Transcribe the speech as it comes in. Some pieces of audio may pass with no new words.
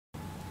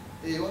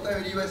Hey, what time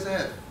already, where's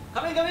Seth?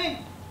 Coming.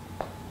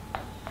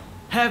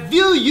 Have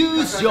you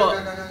used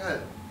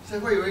Cut.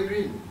 Seth, why are you wearing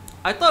green?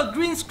 I thought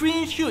green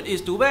screen shoot is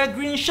to wear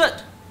green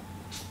shirt.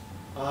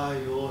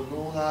 Aiyo,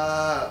 no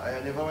lah.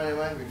 Never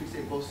mind. We fix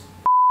it in post.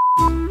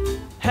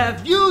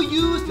 Have you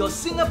used your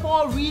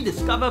Singapore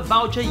Rediscover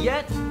Voucher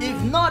yet? If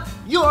not,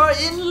 you're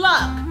in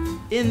luck!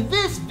 In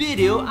this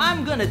video,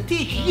 I'm gonna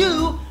teach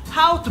you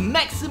how to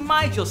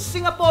maximize your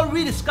Singapore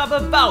Rediscover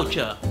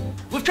Voucher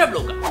with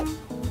Traveloka.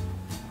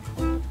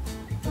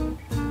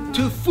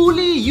 To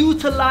fully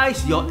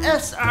utilize your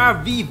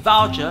SRV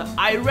voucher,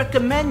 I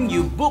recommend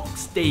you book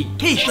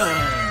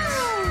staycations.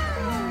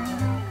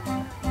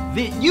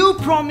 Did you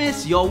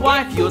promise your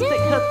wife you'll take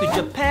her to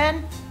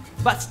Japan?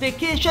 But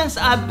staycations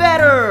are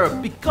better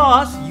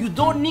because you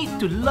don't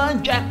need to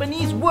learn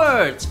Japanese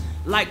words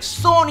like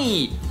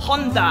Sony,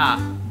 Honda,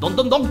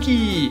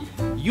 Don-Don-Donki,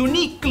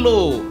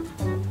 Uniqlo.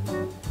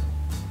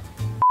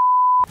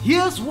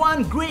 Here's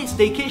one great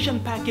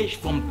staycation package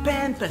from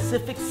Pan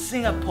Pacific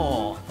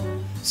Singapore.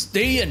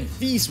 Stay and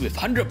feast with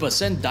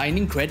 100%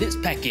 dining credits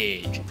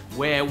package,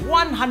 where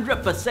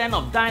 100%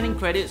 of dining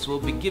credits will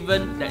be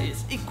given that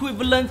is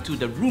equivalent to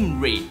the room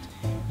rate.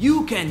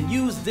 You can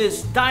use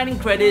these dining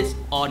credits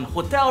on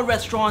hotel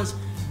restaurants,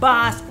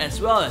 bars,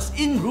 as well as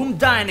in-room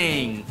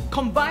dining.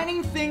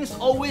 Combining things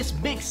always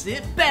makes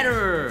it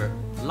better,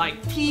 like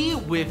tea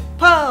with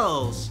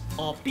pearls,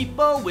 or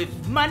people with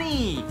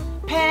money,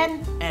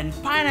 pen and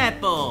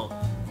pineapple.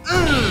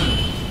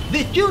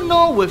 Did you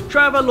know with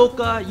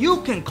Traveloka,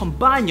 you can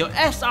combine your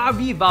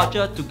SRV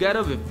voucher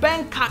together with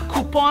bank card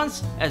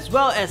coupons as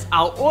well as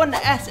our own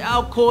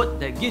SL code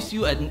that gives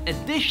you an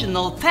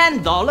additional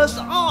 $10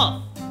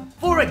 off?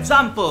 For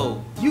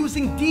example,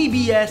 using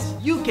DBS,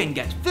 you can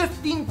get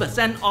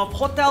 15% off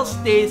hotel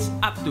stays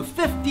up to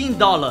 $15.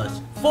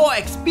 For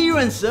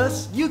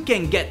experiences, you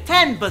can get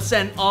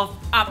 10% off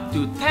up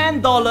to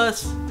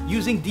 $10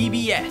 using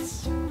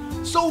DBS.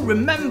 So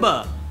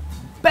remember,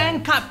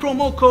 bank card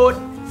promo code,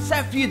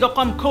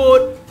 Seth.com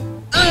code.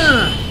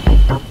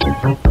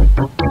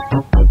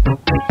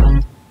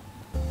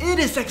 It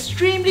is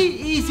extremely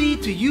easy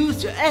to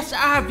use your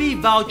SRV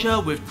voucher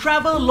with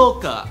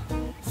Traveloka.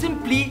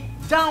 Simply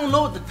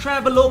download the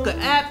Traveloka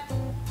app,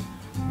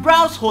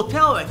 browse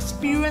hotel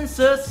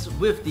experiences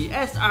with the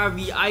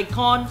SRV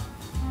icon,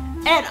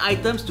 add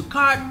items to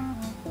cart,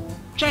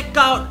 check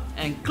out,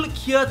 and click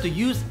here to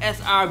use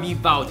SRV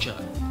voucher.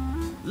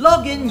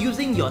 Log in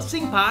using your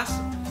SingPass,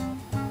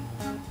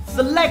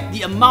 select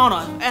the amount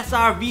of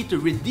SRV to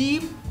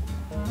redeem,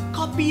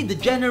 copy the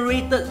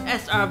generated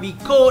SRV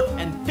code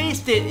and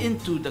paste it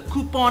into the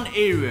coupon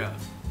area.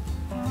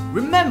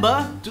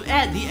 Remember to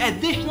add the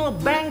additional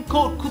bank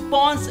code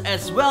coupons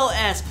as well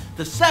as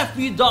the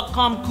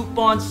Seth.com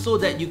coupons so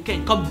that you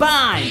can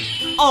combine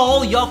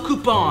all your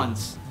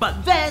coupons.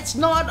 But that's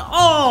not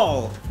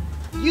all!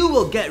 You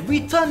will get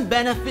return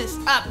benefits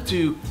up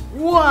to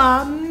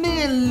 $1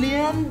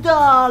 million!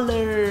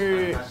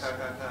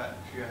 Cut.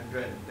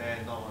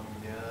 310, not 1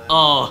 million.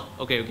 Oh,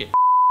 okay.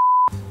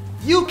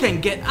 You can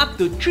get up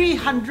to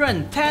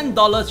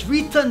 $310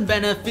 return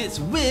benefits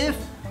with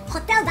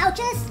hotel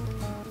vouchers,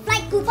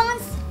 flight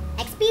coupons,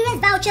 experience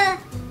voucher,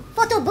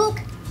 photo book,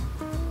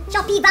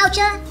 Shopee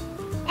voucher,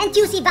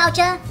 NTUC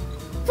voucher,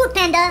 Food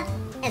Panda,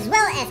 as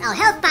well as our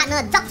health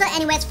partner Dr.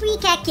 Anywhere's free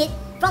care kit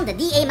from the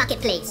DA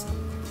Marketplace.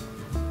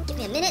 Give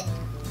me a minute.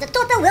 The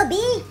total will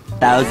be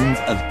thousands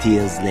of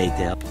tears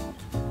later.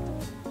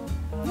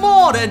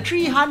 more than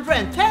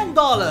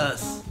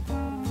 $310.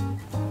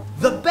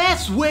 The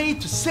best way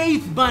to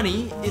save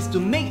money is to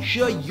make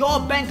sure your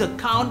bank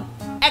account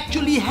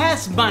actually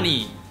has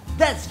money.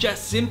 That's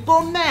just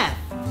simple math.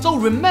 So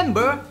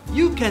remember,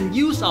 you can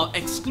use our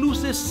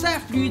exclusive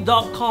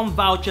Seth.com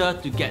voucher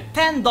to get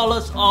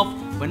 $10 off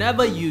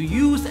whenever you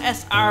use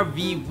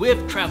SRV with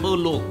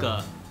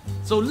Traveloka.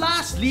 So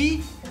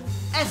lastly,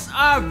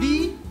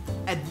 SRV,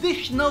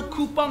 additional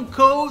coupon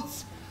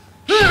codes.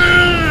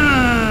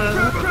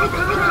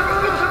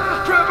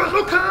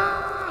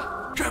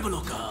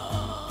 Traveloka!